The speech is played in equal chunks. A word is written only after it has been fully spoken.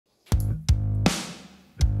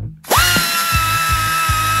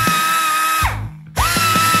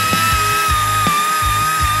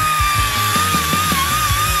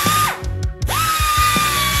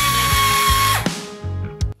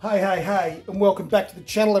Hey, and welcome back to the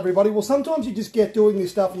channel, everybody. Well, sometimes you just get doing this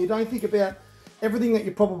stuff and you don't think about everything that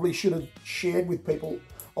you probably should have shared with people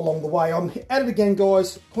along the way. I'm at it again,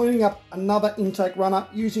 guys, cleaning up another intake runner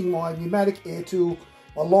using my pneumatic air tool,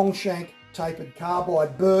 my long shank tapered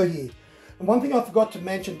carbide burr here. And one thing I forgot to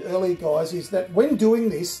mention earlier, guys, is that when doing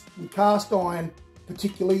this with cast iron,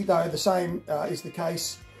 particularly, though the same is the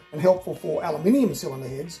case and helpful for aluminium cylinder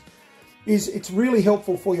heads, is it's really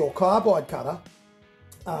helpful for your carbide cutter,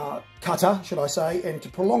 and to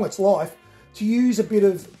prolong its life, to use a bit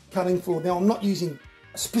of cutting fluid. Now, I'm not using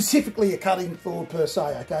specifically a cutting fluid per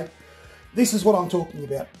se, okay? This is what I'm talking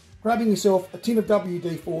about. Grabbing yourself a tin of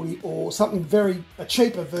WD-40 or something a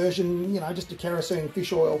cheaper version, you know, just a kerosene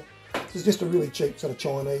fish oil. This is just a really cheap sort of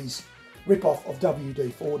Chinese rip-off of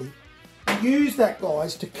WD-40. Use that,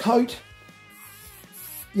 guys, to coat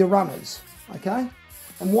your runners, okay?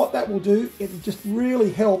 And what that will do, it will just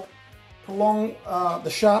really help prolong the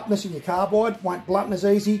sharpness in your carbide, won't blunt as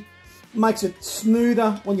easy, makes it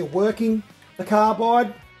smoother when you're working the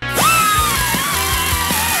carbide.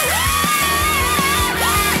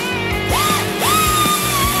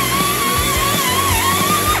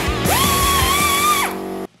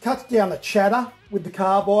 Cuts down the chatter with the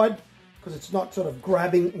carbide because it's not sort of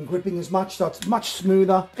grabbing and gripping as much, so it's much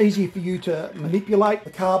smoother, easier for you to manipulate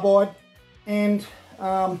the carbide, and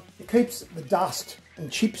it keeps the dust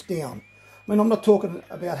and chips down. I mean, I'm not talking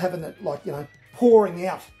about having it like, you know, pouring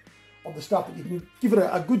out of the stuff, but you can give it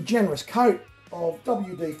a good generous coat of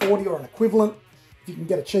WD-40 or an equivalent if you can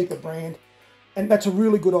get a cheaper brand. And that's a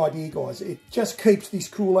really good idea, guys. It just keeps this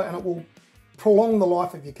cooler and it will prolong the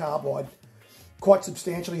life of your carbide quite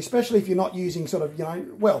substantially, especially if you're not using sort of, you know,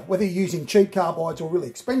 well, whether you're using cheap carbides or really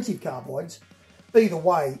expensive carbides, either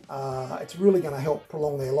way, it's really going to help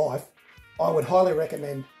prolong their life. I would highly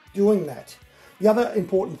recommend doing that. The other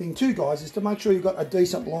important thing too, guys, is to make sure you've got a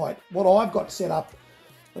decent light. What I've got set up,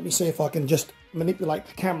 let me see if I can just manipulate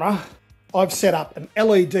the camera. I've set up an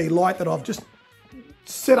LED light that I've just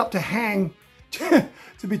set up to hang.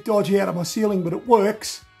 It's a bit dodgy out of my ceiling, but it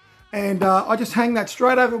works. And I just hang that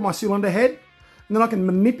straight over my cylinder head, and then I can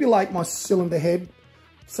manipulate my cylinder head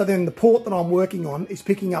so then the port that I'm working on is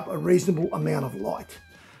picking up a reasonable amount of light.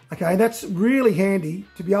 Okay, that's really handy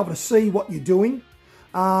to be able to see what you're doing.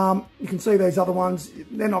 You can see these other ones,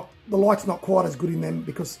 the light's not quite as good in them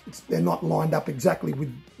because they're not lined up exactly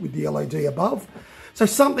with the LED above. So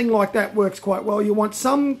something like that works quite well. You want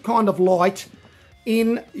some kind of light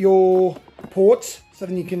in your ports so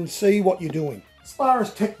then you can see what you're doing. As far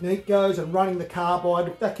as technique goes and running the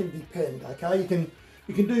carbide, that can depend, okay?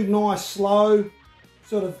 You can do nice, slow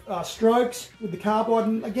sort of strokes with the carbide.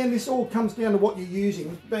 And again, this all comes down to what you're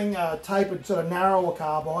using. Being a tapered, sort of narrower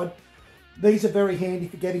carbide, these are very handy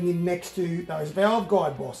for getting in next to those valve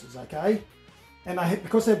guide bosses, okay? And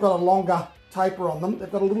because they've got a longer taper on them,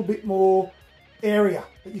 they've got a little bit more area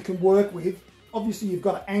that you can work with. Obviously, you've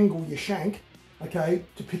got to angle your shank, okay,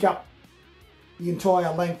 to pick up the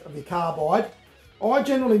entire length of your carbide. I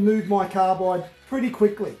generally move my carbide pretty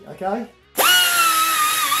quickly, okay?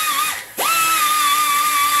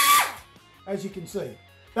 As you can see,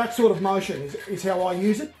 that sort of motion is how I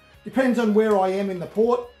use it. Depends on where I am in the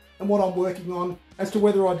port and what I'm working on as to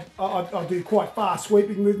whether I do quite fast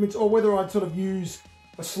sweeping movements or whether I'd sort of use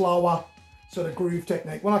a slower sort of groove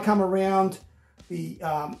technique. When I come around the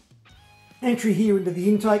entry here into the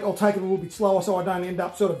intake, I'll take it a little bit slower so I don't end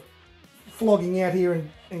up sort of flogging out here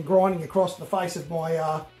and grinding across the face of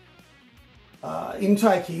my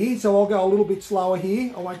intake here. So I'll go a little bit slower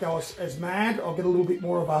here. I won't go as mad. I'll get a little bit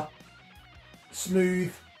more of a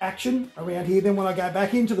smooth action around here. Then when I go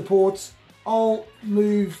back into the ports, I'll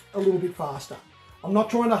move a little bit faster. I'm not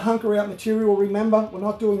trying to hunker out material, remember, we're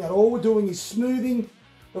not doing that. All we're doing is smoothing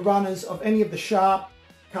the runners of any of the sharp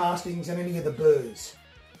castings and any of the burrs.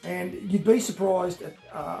 And you'd be surprised at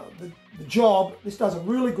the job. This does a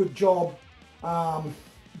really good job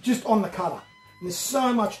just on the cutter. And there's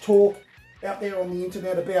so much talk out there on the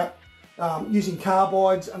internet about using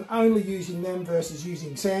carbides and only using them versus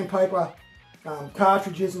using sandpaper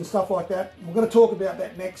cartridges and stuff like that. We're going to talk about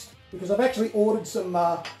that next because I've actually ordered some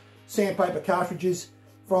sandpaper cartridges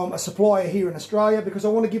from a supplier here in Australia because I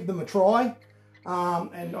want to give them a try.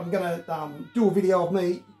 And I'm going to do a video of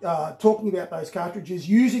me talking about those cartridges,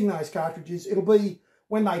 using those cartridges. It'll be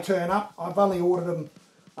when they turn up. I've only ordered them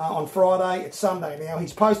on Friday. It's Sunday now.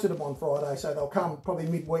 He's posted them on Friday, so they'll come probably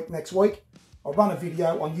midweek next week. I'll run a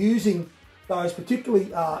video on using those, particularly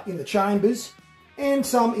in the chambers and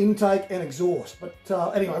some intake and exhaust. But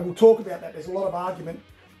anyway, we'll talk about that. There's a lot of argument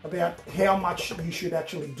about how much you should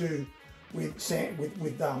actually do with sanding.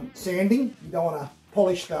 You don't want to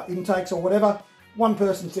polish the intakes or whatever. one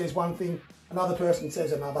person says one thing, another person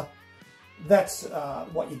says another. That's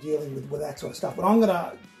what you're dealing with that sort of stuff. But I'm going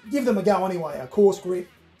to give them a go anyway, a coarse grit.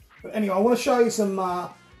 But anyway, I want to show you some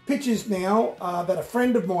pictures now that a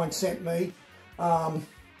friend of mine sent me on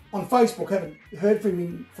Facebook. Haven't heard from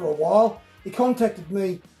him for a while. He contacted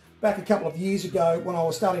me back a couple of years ago when I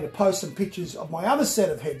was starting to post some pictures of my other set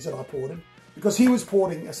of heads that I ported, because he was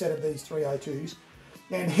porting a set of these 302s,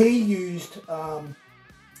 and he used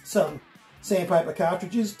some sandpaper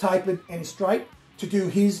cartridges, tapered and straight, to do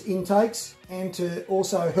his intakes and to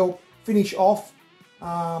also help finish off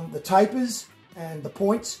the tapers and the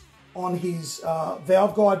points on his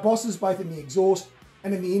valve guide bosses, both in the exhaust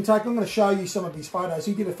and in the intake. I'm going to show you some of his photos.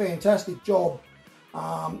 He did a fantastic job,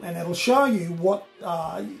 and it'll show you what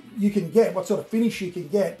you can get, what sort of finish you can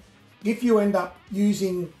get if you end up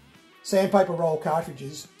using sandpaper roll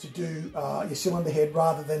cartridges to do your cylinder head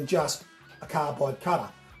rather than just a carbide cutter.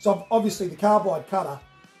 So obviously the carbide cutter,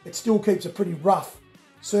 it still keeps a pretty rough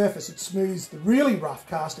surface. It smooths the really rough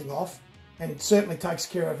casting off and certainly takes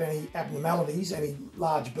care of any abnormalities, any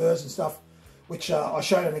large burrs and stuff, which I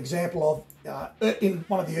showed an example of in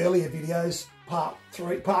one of the earlier videos, part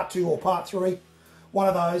 2 or part 3. One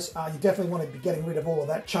of those, you definitely want to be getting rid of all of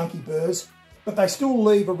that chunky burrs, but they still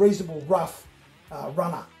leave a reasonable rough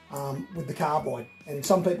runner with the carbide. And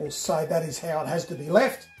some people say that is how it has to be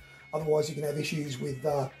left. Otherwise you can have issues with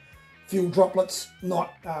fuel droplets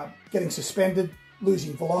not getting suspended,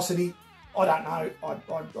 losing velocity. I don't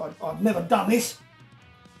know, I've never done this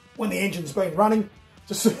when the engine's been running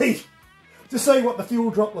to see what the fuel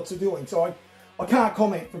droplets are doing, so I can't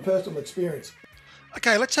comment from personal experience.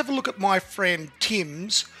 Okay, let's have a look at my friend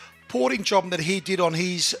Tim's porting job that he did on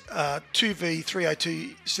his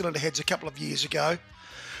 2V302 cylinder heads a couple of years ago.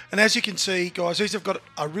 And as you can see, guys, these have got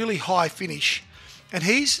a really high finish, and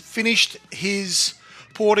he's finished his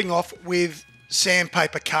porting off with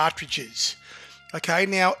sandpaper cartridges. Okay,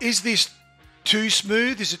 now is this too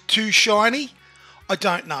smooth? Is it too shiny? I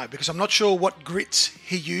don't know, because I'm not sure what grits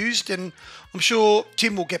he used, and I'm sure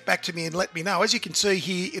Tim will get back to me and let me know. As you can see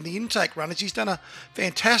here in the intake runners, he's done a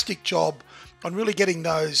fantastic job on really getting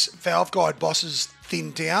those valve guide bosses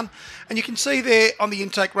thinned down. And you can see there on the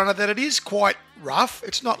intake runner that it is quite rough.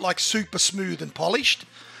 It's not like super smooth and polished.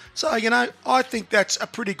 So, you know, I think that's a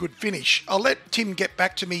pretty good finish. I'll let Tim get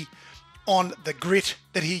back to me on the grit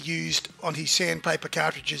that he used on his sandpaper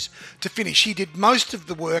cartridges to finish. He did most of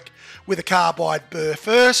the work with a carbide burr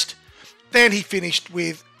first, then he finished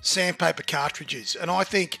with sandpaper cartridges, and I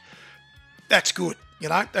think that's good. You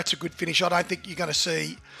know, that's a good finish. I don't think you're going to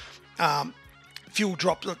see fuel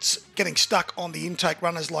droplets getting stuck on the intake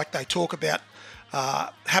runners like they talk about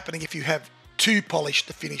happening if you have too polished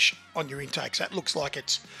the finish on your intakes. That looks like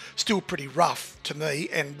it's still pretty rough to me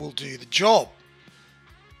and will do the job.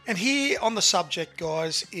 And here on the subject,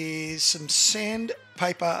 guys, is some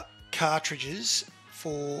sandpaper cartridges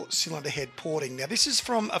for cylinder head porting. Now, this is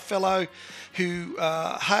from a fellow who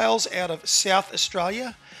hails out of South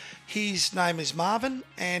Australia. His name is Marvin,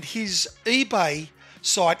 and his eBay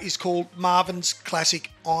site is called Marvin's Classic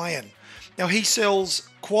Iron. Now, he sells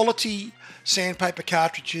quality sandpaper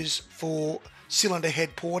cartridges for cylinder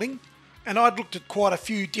head porting, and I'd looked at quite a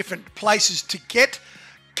few different places to get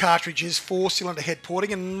cartridges for cylinder head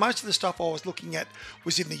porting, and most of the stuff I was looking at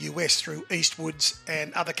was in the US through Eastwoods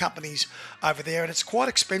and other companies over there, and it's quite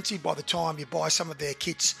expensive by the time you buy some of their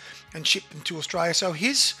kits and ship them to Australia. So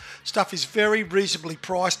his stuff is very reasonably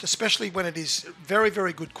priced, especially when it is very,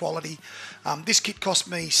 very good quality. This kit cost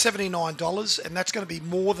me $79, and that's going to be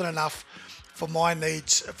more than enough for my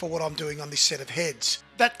needs for what I'm doing on this set of heads.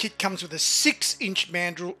 That kit comes with a 6-inch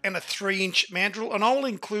mandrel and a 3-inch mandrel, and I'll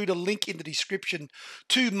include a link in the description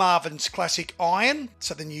to Marvin's Classic Iron,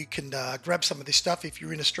 so then you can grab some of this stuff. If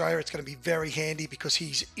you're in Australia, it's going to be very handy because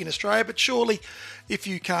he's in Australia, but surely if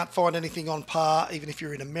you can't find anything on par, even if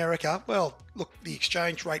you're in America, well, look, the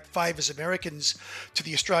exchange rate favours Americans to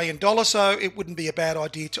the Australian dollar, so it wouldn't be a bad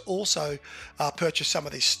idea to also purchase some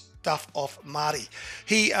of this stuff off Marty.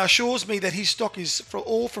 He assures me that his stock is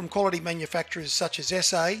all from quality manufacturers such as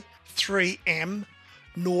SA, 3M,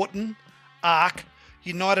 Norton, Arc,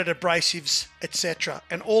 United Abrasives, etc.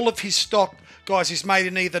 And all of his stock, guys, is made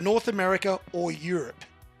in either North America or Europe.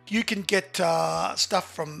 You can get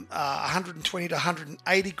stuff from 120 to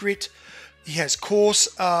 180 grit. He has coarse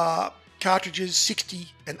cartridges, 60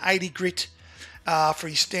 and 80 grit for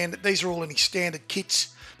his standard. These are all in his standard kits.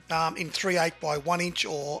 In 3/8 by 1 inch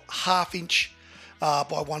or 1/2 inch by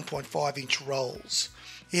 1.5 inch rolls.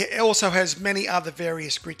 He also has many other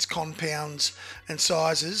various grits, compounds and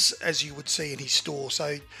sizes, as you would see in his store.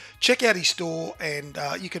 So check out his store, and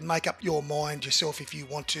you can make up your mind yourself if you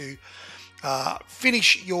want to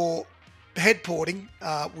finish your head porting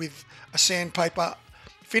with a sandpaper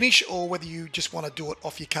finish, or whether you just want to do it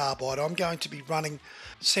off your carbide. I'm going to be running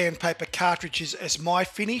sandpaper cartridges as my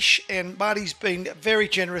finish, and Marty's been very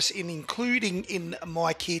generous in including in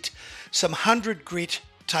my kit some 100 grit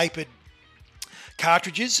tapered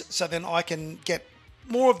cartridges, so then I can get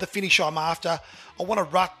more of the finish I'm after. I want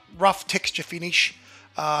a rough texture finish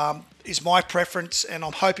is my preference, and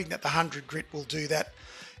I'm hoping that the 100 grit will do that.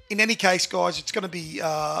 In any case, guys, it's going to be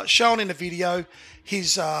shown in a video,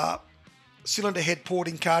 his cylinder head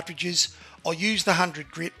porting cartridges. I'll use the 100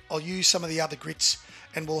 grit, I'll use some of the other grits,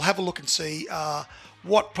 and we'll have a look and see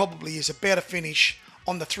what probably is a better finish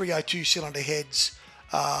on the 302 cylinder heads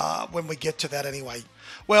when we get to that anyway.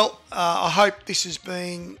 Well, I hope this has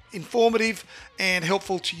been informative and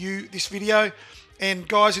helpful to you, this video. And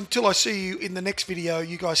guys, until I see you in the next video,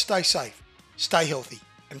 you guys stay safe, stay healthy,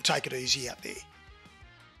 and take it easy out there.